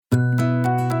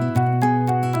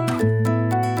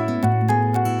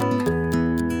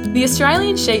The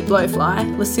Australian sheep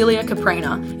blowfly, Lasilia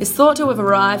caprina, is thought to have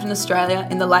arrived in Australia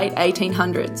in the late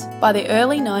 1800s. By the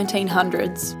early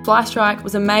 1900s, flystrike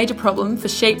was a major problem for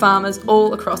sheep farmers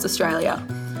all across Australia.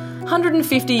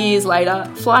 150 years later,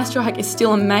 flystrike is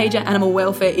still a major animal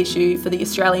welfare issue for the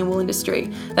Australian wool industry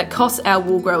that costs our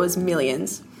wool growers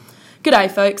millions. G'day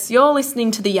folks, you're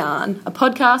listening to The Yarn, a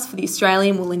podcast for the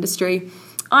Australian wool industry.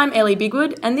 I'm Ellie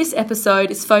Bigwood, and this episode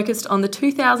is focused on the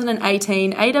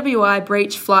 2018 AWI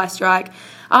Breech Flystrike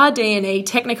RD&E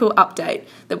technical update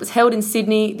that was held in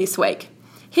Sydney this week.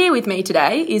 Here with me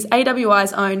today is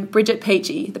AWI's own Bridget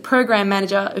Peachy, the Program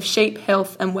Manager of Sheep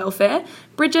Health and Welfare.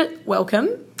 Bridget, welcome.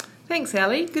 Thanks,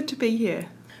 Ellie. Good to be here.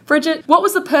 Bridget, what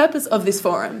was the purpose of this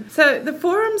forum? So the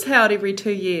forum's held every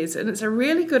 2 years, and it's a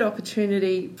really good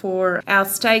opportunity for our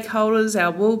stakeholders,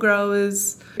 our wool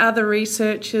growers, other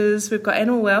researchers, we've got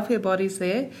animal welfare bodies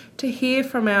there, to hear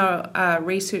from our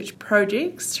research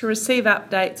projects, to receive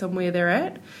updates on where they're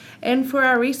at, and for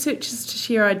our researchers to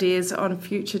share ideas on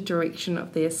future direction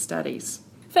of their studies.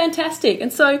 Fantastic.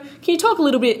 And so can you talk a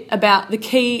little bit about the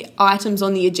key items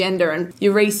on the agenda and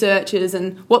your researchers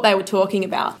and what they were talking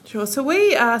about? Sure. So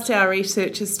we asked our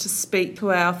researchers to speak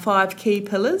to our 5 key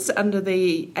pillars under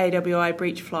the AWI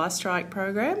Breech Flystrike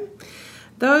program.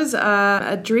 Those are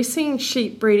addressing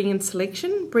sheep breeding and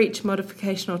selection, breech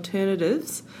modification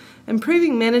alternatives,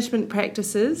 improving management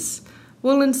practices,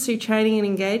 wool industry training and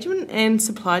engagement, and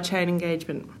supply chain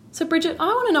engagement. So Bridget, I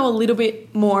want to know a little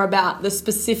bit more about the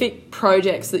specific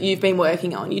projects that you've been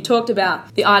working on. You talked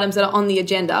about the items that are on the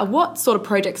agenda. What sort of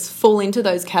projects fall into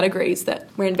those categories that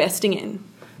we're investing in?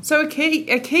 So a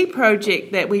key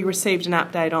project that we received an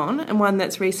update on, and one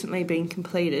that's recently been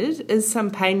completed, is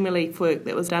some pain relief work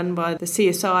that was done by the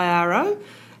CSIRO.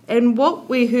 And what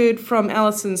we heard from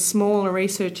Alison Small, a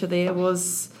researcher there,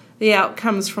 was the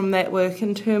outcomes from that work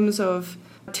in terms of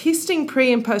testing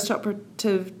pre- and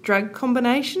post-operative drug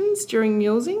combinations during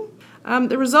mulesing.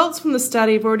 The results from the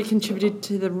study have already contributed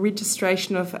to the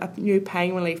registration of a new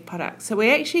pain relief product. So we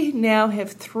actually now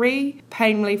have 3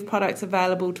 pain relief products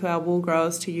available to our wool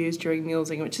growers to use during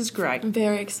mulesing, which is great.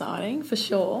 Very exciting, for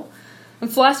sure. And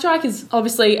flystrike is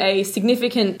obviously a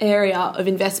significant area of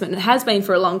investment and has been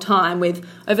for a long time, with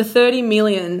over 30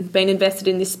 million being invested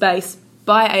in this space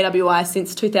by AWI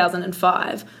since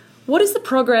 2005. What is the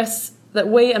progress that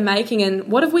we are making,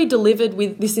 and what have we delivered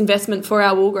with this investment for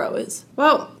our wool growers?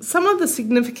 Well, some of the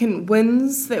significant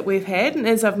wins that we've had, and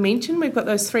as I've mentioned, we've got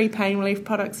those 3 pain relief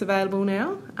products available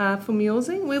now for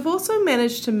mulesing. We've also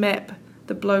managed to map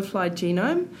the blowfly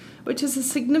genome, which is a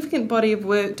significant body of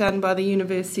work done by the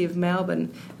University of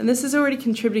Melbourne, and this is already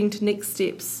contributing to next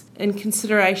steps in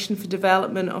consideration for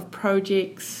development of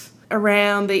projects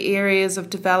around the areas of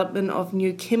development of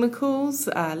new chemicals,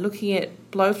 looking at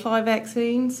blowfly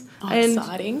vaccines.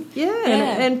 Exciting.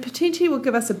 And potentially will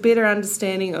give us a better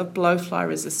understanding of blowfly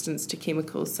resistance to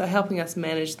chemicals, so helping us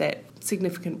manage that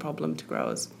significant problem to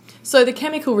growers. So the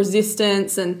chemical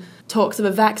resistance and talks of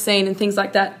a vaccine and things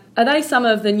like that, are they some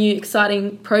of the new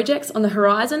exciting projects on the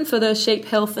horizon for the Sheep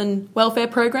Health and Welfare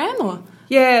Program? Or?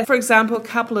 Yeah, for example, a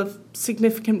couple of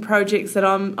significant projects that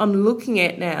I'm looking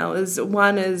at now is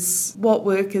what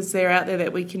work is there out there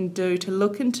that we can do to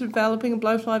look into developing a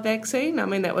blowfly vaccine. I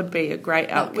mean, that would be a great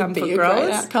outcome for growers.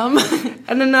 Great outcome.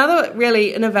 And another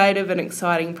really innovative and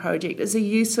exciting project is the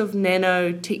use of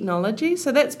nanotechnology.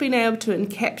 So that's been able to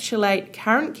encapsulate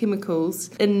current chemicals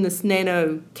in this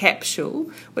nano capsule,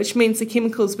 which means the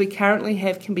chemicals we currently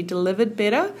have can be delivered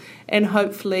better, and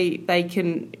hopefully they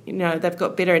can, they've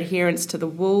got better adherence to the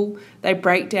wool. They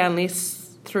break down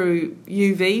less through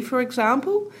UV, for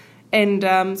example. And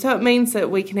so it means that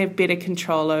we can have better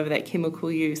control over that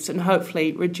chemical use and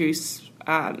hopefully reduce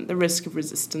the risk of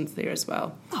resistance there as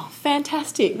well. Oh,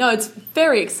 fantastic. No, it's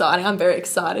very exciting. I'm very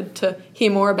excited to hear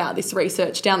more about this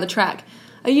research down the track.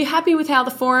 Are you happy with how the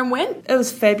forum went? It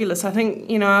was fabulous. I think,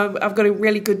 I've got a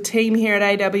really good team here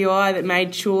at AWI that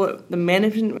made sure the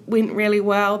management went really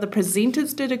well. The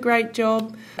presenters did a great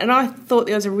job. And I thought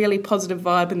there was a really positive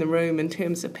vibe in the room in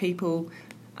terms of people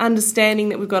understanding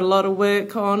that we've got a lot of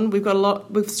work on.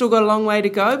 We've still got a long way to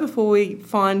go before we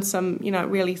find some,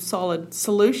 really solid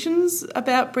solutions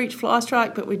about breech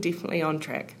flystrike, but we're definitely on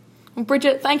track. Well,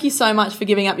 Bridget, thank you so much for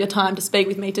giving up your time to speak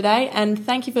with me today, and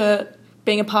thank you for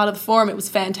being a part of the forum. It was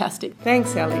fantastic.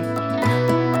 Thanks, Ellie.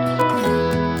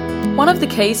 One of the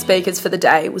key speakers for the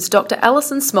day was Dr.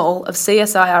 Alison Small of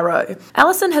CSIRO.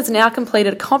 Alison has now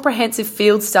completed a comprehensive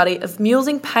field study of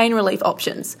mulesing pain relief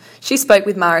options. She spoke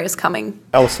with Marius Cumming.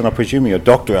 Alison, I presume you're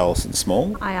Dr. Alison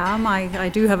Small. I am. I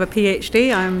do have a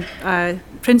PhD. I'm a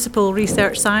principal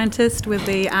research scientist with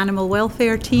the animal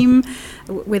welfare team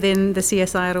within the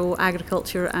CSIRO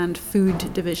Agriculture and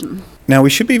Food Division. Now, we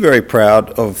should be very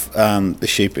proud of the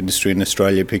sheep industry in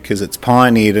Australia because it's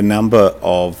pioneered a number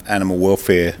of animal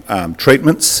welfare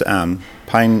treatments,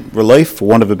 pain relief, for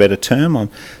want of a better term. I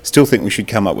still think we should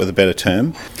come up with a better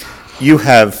term. You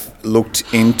have looked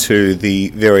into the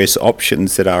various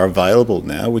options that are available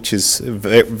now, which is a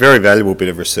very valuable bit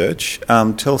of research.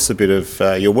 Tell us a bit of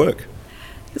your work.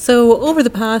 So over the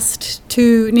past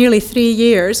nearly 3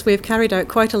 years, we've carried out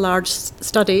quite a large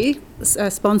study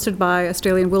sponsored by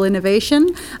Australian Wool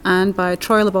Innovation and by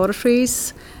Troy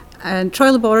Laboratories. And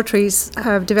Troy Laboratories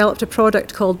have developed a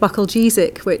product called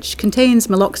buckalgesic, which contains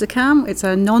meloxicam. It's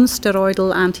a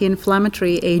non-steroidal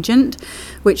anti-inflammatory agent,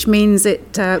 which means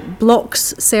it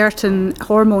blocks certain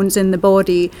hormones in the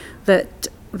body that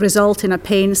result in a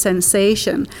pain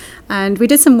sensation. And we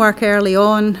did some work early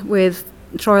on with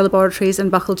Troy Laboratories and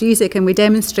buckalgesic, and we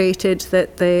demonstrated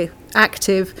that the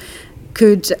active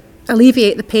could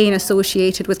alleviate the pain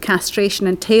associated with castration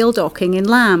and tail docking in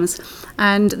lambs.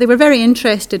 And they were very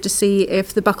interested to see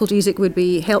if the buckalgesic would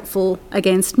be helpful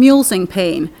against mulesing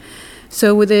pain.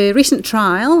 So with the recent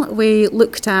trial, we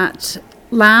looked at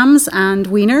lambs and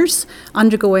weaners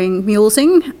undergoing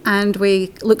mulesing, and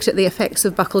we looked at the effects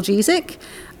of buckalgesic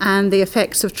and the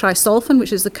effects of trisulfan,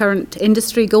 which is the current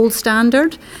industry gold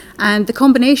standard, and the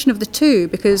combination of the two,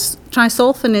 because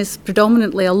trisulfan is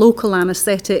predominantly a local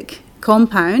anaesthetic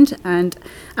compound, and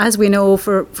as we know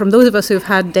from those of us who've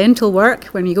had dental work,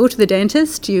 when you go to the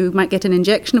dentist you might get an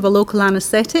injection of a local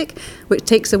anaesthetic which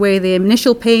takes away the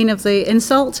initial pain of the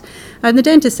insult, and the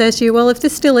dentist says to you, well, if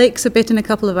this still aches a bit in a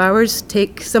couple of hours,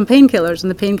 take some painkillers, and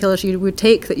the painkillers you would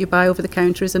take that you buy over the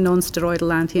counter is a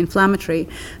non-steroidal anti-inflammatory.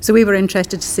 So we were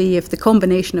interested to see if the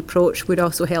combination approach would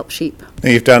also help sheep. Now,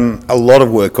 you've done a lot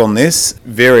of work on this,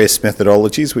 various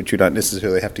methodologies which you don't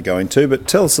necessarily have to go into, but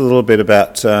tell us a little bit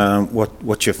about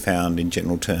what you've found in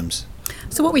general terms.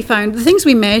 So what we found, the things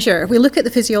we measure, we look at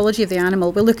the physiology of the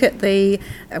animal, we look at the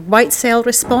white cell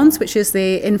response, which is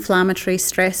the inflammatory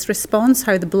stress response,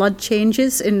 how the blood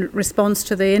changes in response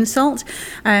to the insult,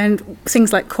 and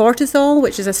things like cortisol,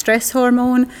 which is a stress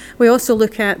hormone. We also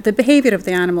look at the behaviour of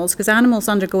the animals, because animals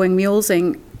undergoing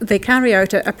mulesing, they carry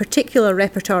out a particular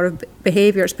repertoire of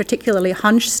behaviours, particularly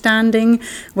hunch standing,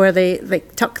 where they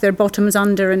tuck their bottoms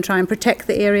under and try and protect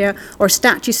the area, or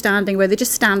statue standing, where they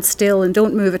just stand still and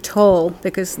don't move at all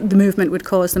because the movement would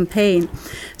cause them pain.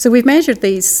 So we've measured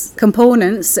these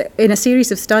components in a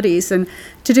series of studies, and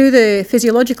to do the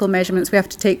physiological measurements we have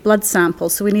to take blood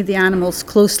samples, so we need the animals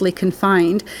closely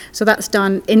confined. So that's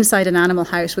done inside an animal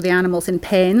house with the animals in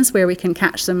pens where we can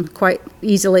catch them quite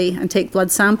easily and take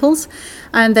blood samples.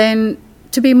 And then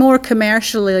to be more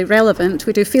commercially relevant,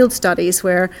 we do field studies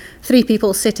where 3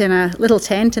 people sit in a little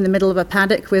tent in the middle of a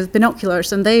paddock with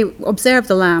binoculars, and they observe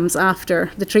the lambs after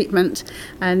the treatment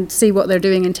and see what they're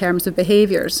doing in terms of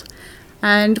behaviours.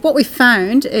 And what we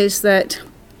found is that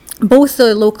both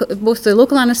the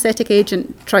local anaesthetic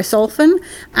agent trisulfan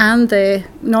and the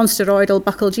non-steroidal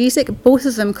buckalgesic, both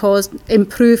of them caused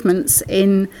improvements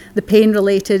in the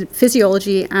pain-related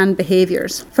physiology and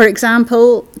behaviours. For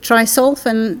example,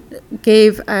 trisulfan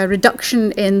gave a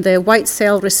reduction in the white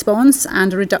cell response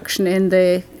and a reduction in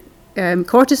the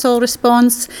cortisol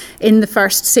response in the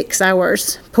first 6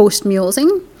 hours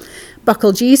post-mulesing.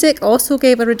 Buckalgesic also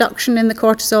gave a reduction in the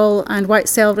cortisol and white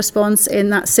cell response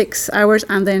in that 6 hours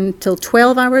and then till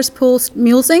 12 hours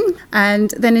post-mulesing.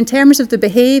 And then in terms of the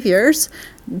behaviours,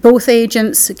 both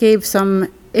agents gave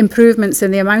some improvements in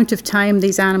the amount of time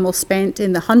these animals spent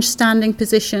in the hunch standing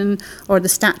position or the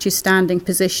statue standing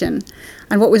position.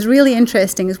 And what was really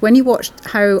interesting is when you watched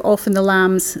how often the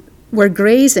lambs were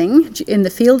grazing in the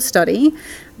field study,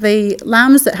 the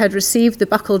lambs that had received the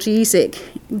buckalgesic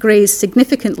grazed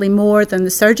significantly more than the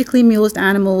surgically mulesed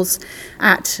animals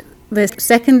at the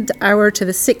 2nd hour to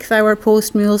the 6th hour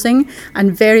post-mulesing,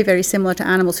 and very, very similar to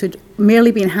animals who'd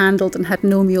merely been handled and had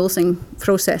no mulesing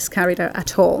process carried out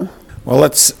at all. Well,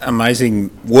 that's amazing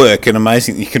work, and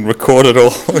amazing that you can record it all,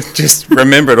 just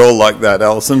remember it all like that,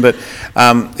 Alison. But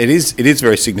it is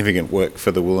very significant work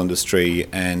for the wool industry,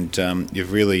 and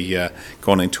you've really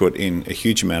gone into it in a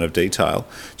huge amount of detail.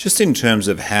 Just in terms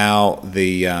of how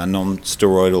the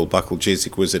non-steroidal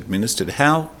buckalgesic was administered,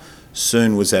 how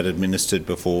soon was that administered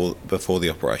before the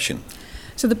operation?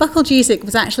 So the buckalgesic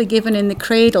was actually given in the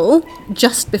cradle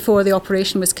just before the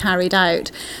operation was carried out.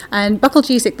 And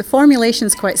buckalgesic, the formulation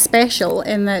is quite special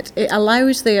in that it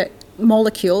allows the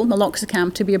molecule,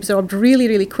 meloxicam, to be absorbed really,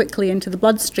 really quickly into the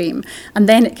bloodstream, and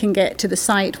then it can get to the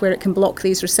site where it can block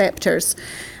these receptors.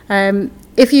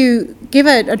 If you give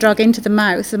a drug into the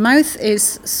mouth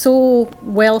is so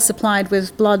well supplied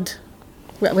with blood,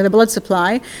 with a blood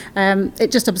supply,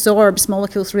 it just absorbs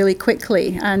molecules really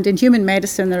quickly. And in human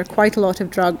medicine, there are quite a lot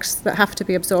of drugs that have to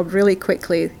be absorbed really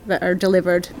quickly that are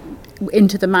delivered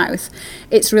into the mouth.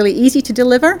 It's really easy to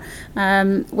deliver.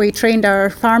 We trained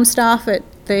our farm staff at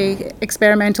the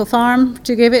experimental farm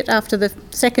to give it after the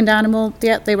second animal.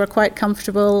 Yeah, they were quite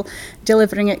comfortable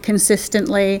delivering it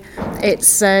consistently.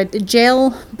 It's a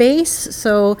gel base,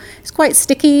 so it's quite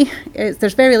sticky.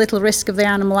 There's very little risk of the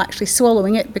animal actually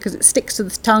swallowing it because it sticks to the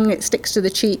tongue, it sticks to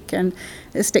the cheek, and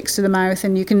it sticks to the mouth.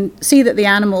 And you can see that the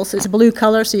animals, it's a blue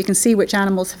colour, so you can see which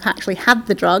animals have actually had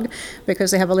the drug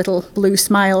because they have a little blue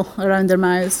smile around their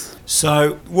mouths.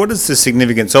 So what is the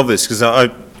significance of this? Because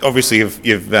obviously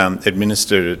you've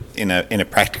administered it in a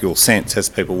practical sense, as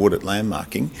people would at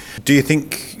landmarking. Do you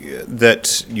think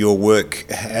that your work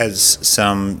has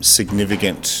some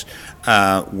significant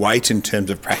weight in terms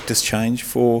of practice change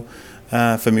for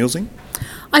mulesing?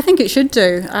 I think it should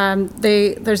do.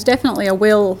 There's definitely a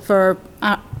will for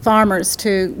farmers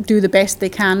to do the best they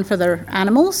can for their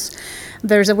animals.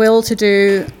 There's a will to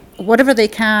do whatever they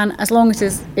can as long as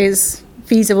it is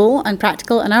feasible and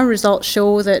practical, and our results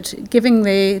show that giving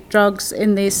the drugs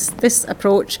in this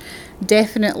approach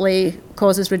definitely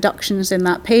causes reductions in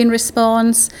that pain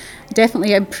response,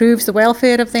 definitely improves the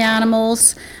welfare of the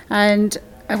animals. And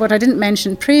what I didn't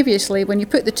mention previously, when you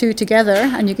put the two together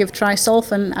and you give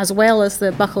trisulfan as well as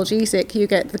the buckalgesic, you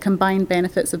get the combined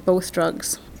benefits of both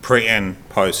drugs. Pre and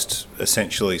post,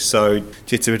 essentially. So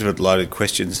it's a bit of a loaded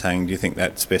question saying, do you think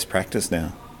that's best practice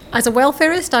now? As a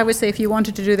welfarist, I would say if you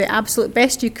wanted to do the absolute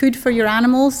best you could for your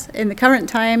animals in the current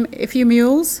time, if you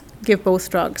mules, give both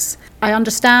drugs. I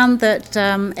understand that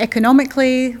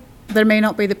economically there may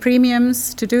not be the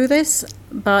premiums to do this,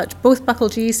 but both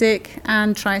buckalgesic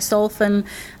and trisulfan,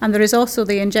 and there is also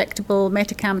the injectable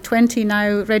Metacam 20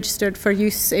 now registered for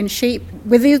use in sheep.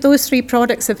 With those three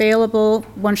products available,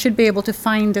 one should be able to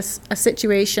find a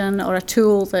situation or a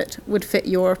tool that would fit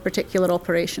your particular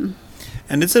operation.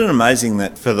 And isn't it amazing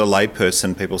that for the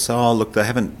layperson, people say, oh, look, they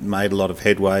haven't made a lot of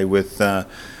headway with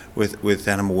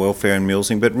animal welfare and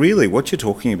mulesing, but really what you're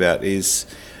talking about is,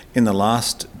 in the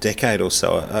last decade or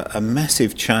so, a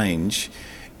massive change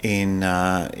in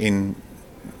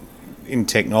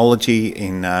technology,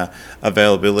 in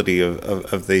availability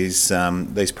of these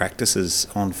practices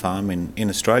on farm in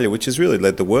Australia, which has really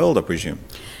led the world, I presume.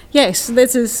 Yes,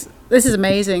 this is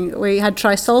amazing. We had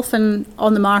trisulfan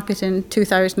on the market in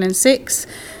 2006.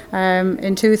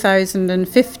 In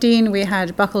 2015, we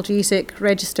had buckalgesic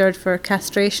registered for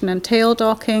castration and tail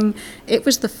docking. It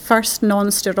was the first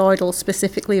non-steroidal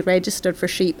specifically registered for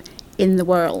sheep in the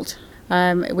world.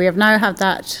 We have now had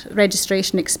that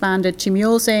registration expanded to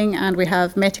mulesing, and we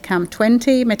have Metacam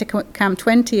 20. Metacam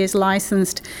 20 is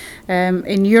licensed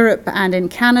in Europe and in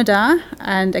Canada,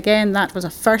 and again, that was a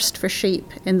first for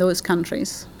sheep in those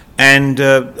countries. And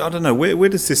I don't know, where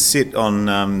does this sit on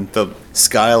the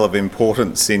scale of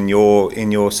importance in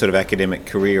your sort of academic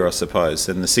career, I suppose,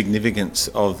 and the significance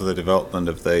of the development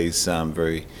of these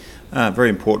very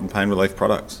important pain relief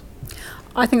products?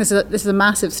 I think this is a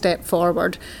massive step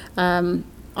forward.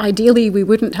 Ideally, we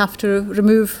wouldn't have to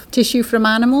remove tissue from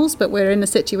animals, but we're in a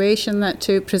situation that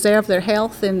to preserve their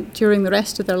health during the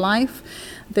rest of their life,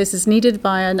 this is needed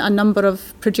by a number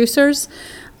of producers.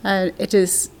 It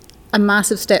is a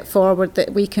massive step forward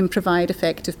that we can provide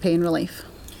effective pain relief.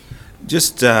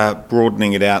 Just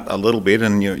broadening it out a little bit,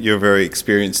 and you're a very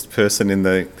experienced person in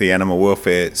the animal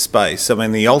welfare space. I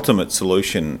mean, the ultimate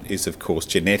solution is, of course,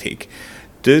 genetic.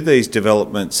 Do these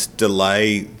developments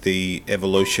delay the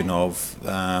evolution of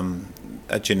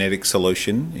a genetic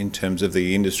solution in terms of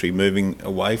the industry moving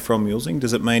away from mulesing?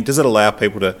 Does it allow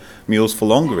people to mule for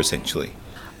longer, essentially?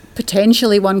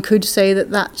 Potentially, one could say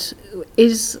that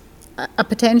is a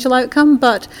potential outcome,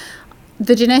 but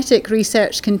the genetic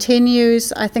research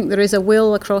continues. I think there is a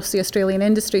will across the Australian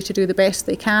industry to do the best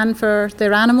they can for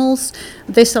their animals.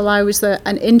 This allows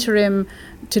an interim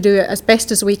to do it as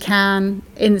best as we can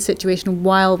in the situation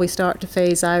while we start to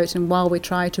phase out and while we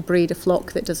try to breed a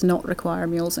flock that does not require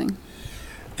mulesing.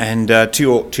 And to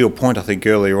your point, I think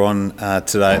earlier on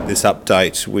today at this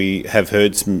update, we have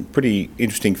heard some pretty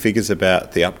interesting figures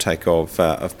about the uptake of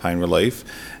pain relief,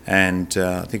 and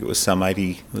I think it was some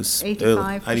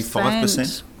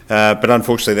 85%. But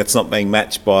unfortunately, that's not being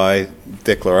matched by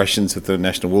declarations of the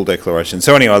National Wool Declaration.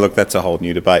 So anyway, look, that's a whole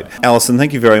new debate. Alison,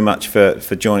 thank you very much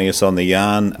for joining us on the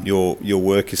yarn. Your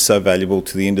work is so valuable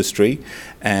to the industry,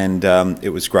 and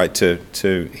it was great to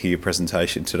hear your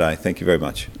presentation today. Thank you very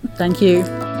much. Thank you.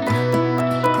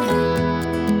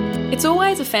 It's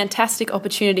always a fantastic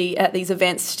opportunity at these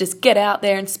events to just get out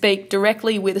there and speak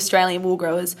directly with Australian wool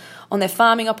growers on their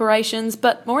farming operations,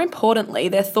 but more importantly,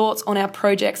 their thoughts on our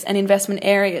projects and investment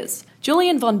areas.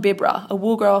 Julian von Bibra, a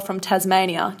wool grower from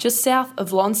Tasmania, just south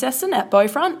of Launceston at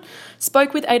Beaufront,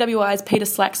 spoke with AWI's Peter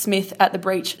Slack-Smith at the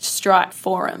Breech Flystrike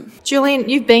Forum. Julian,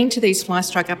 you've been to these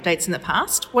Flystrike updates in the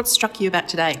past. What struck you about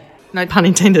today? No pun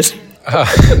intended.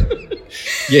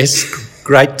 Yes,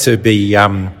 great to be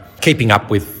keeping up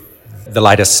with the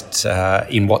latest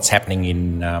in what's happening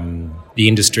in the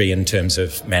industry in terms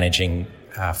of managing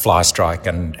Flystrike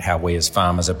and how we as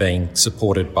farmers are being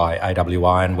supported by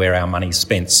AWI and where our money's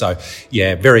spent. So,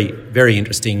 yeah, very, very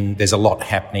interesting. There's a lot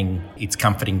happening. It's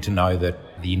comforting to know that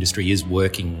the industry is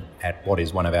working at what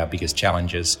is one of our biggest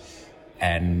challenges,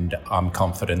 and I'm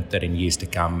confident that in years to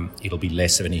come it'll be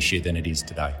less of an issue than it is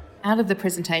today. Out of the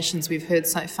presentations we've heard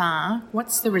so far,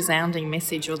 what's the resounding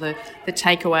message or the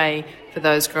takeaway for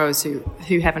those growers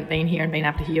who haven't been here and been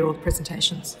able to hear all the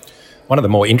presentations? One of the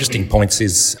more interesting points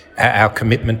is our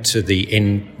commitment to the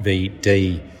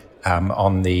NVD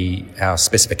on our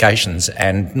specifications,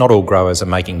 and not all growers are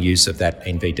making use of that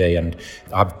NVD, and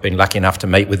I've been lucky enough to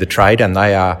meet with the trade, and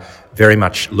they are very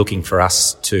much looking for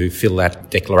us to fill that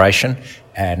declaration,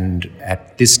 and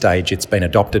at this stage it's been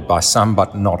adopted by some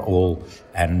but not all,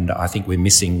 and I think we're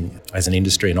missing as an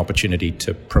industry an opportunity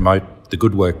to promote the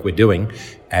good work we're doing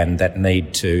and that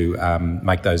need to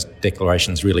make those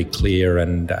declarations really clear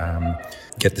and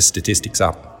get the statistics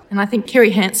up. And I think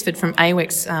Kerry Hansford from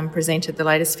AWEX presented the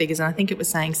latest figures, and I think it was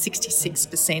saying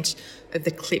 66% of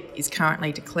the clip is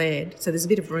currently declared. So there's a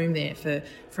bit of room there for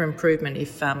improvement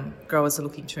if growers are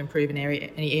looking to improve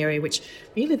any area, which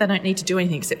really they don't need to do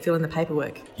anything except fill in the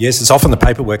paperwork. Yes, it's often the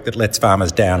paperwork that lets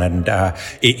farmers down, and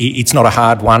it's not a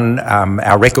hard one.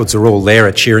 Our records are all there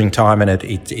at shearing time, and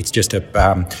it's just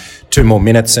 2 more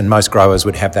minutes, and most growers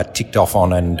would have that ticked off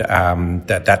on, and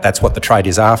that's what the trade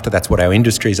is after, that's what our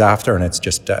industry is after, and it's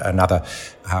just another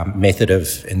method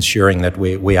of ensuring that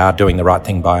we are doing the right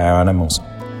thing by our animals.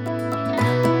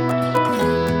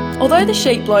 Although the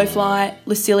sheep blowfly,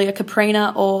 Lucilia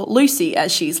caprina, or Lucy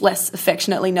as she's less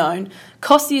affectionately known,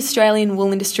 costs the Australian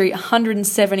wool industry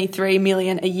 $173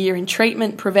 million a year in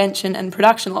treatment, prevention and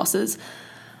production losses,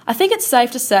 I think it's safe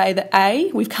to say that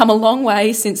A, we've come a long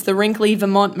way since the wrinkly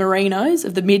Vermont merinos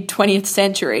of the mid-20th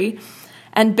century,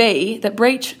 and B, that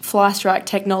Breech Flystrike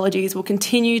technologies will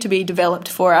continue to be developed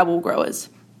for our wool growers.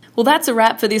 Well, that's a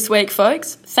wrap for this week,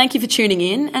 folks. Thank you for tuning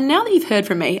in, and now that you've heard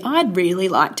from me, I'd really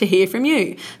like to hear from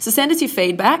you. So send us your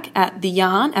feedback at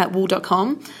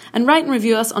theyarn@wool.com and rate and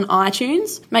review us on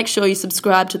iTunes. Make sure you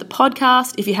subscribe to the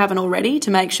podcast if you haven't already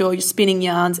to make sure you're spinning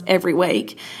yarns every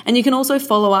week. And you can also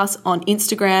follow us on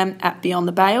Instagram at Beyond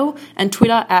the Bale and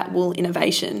Twitter at Wool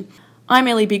Innovation. I'm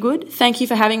Ellie Bigwood. Thank you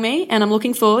for having me, and I'm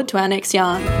looking forward to our next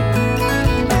yarn.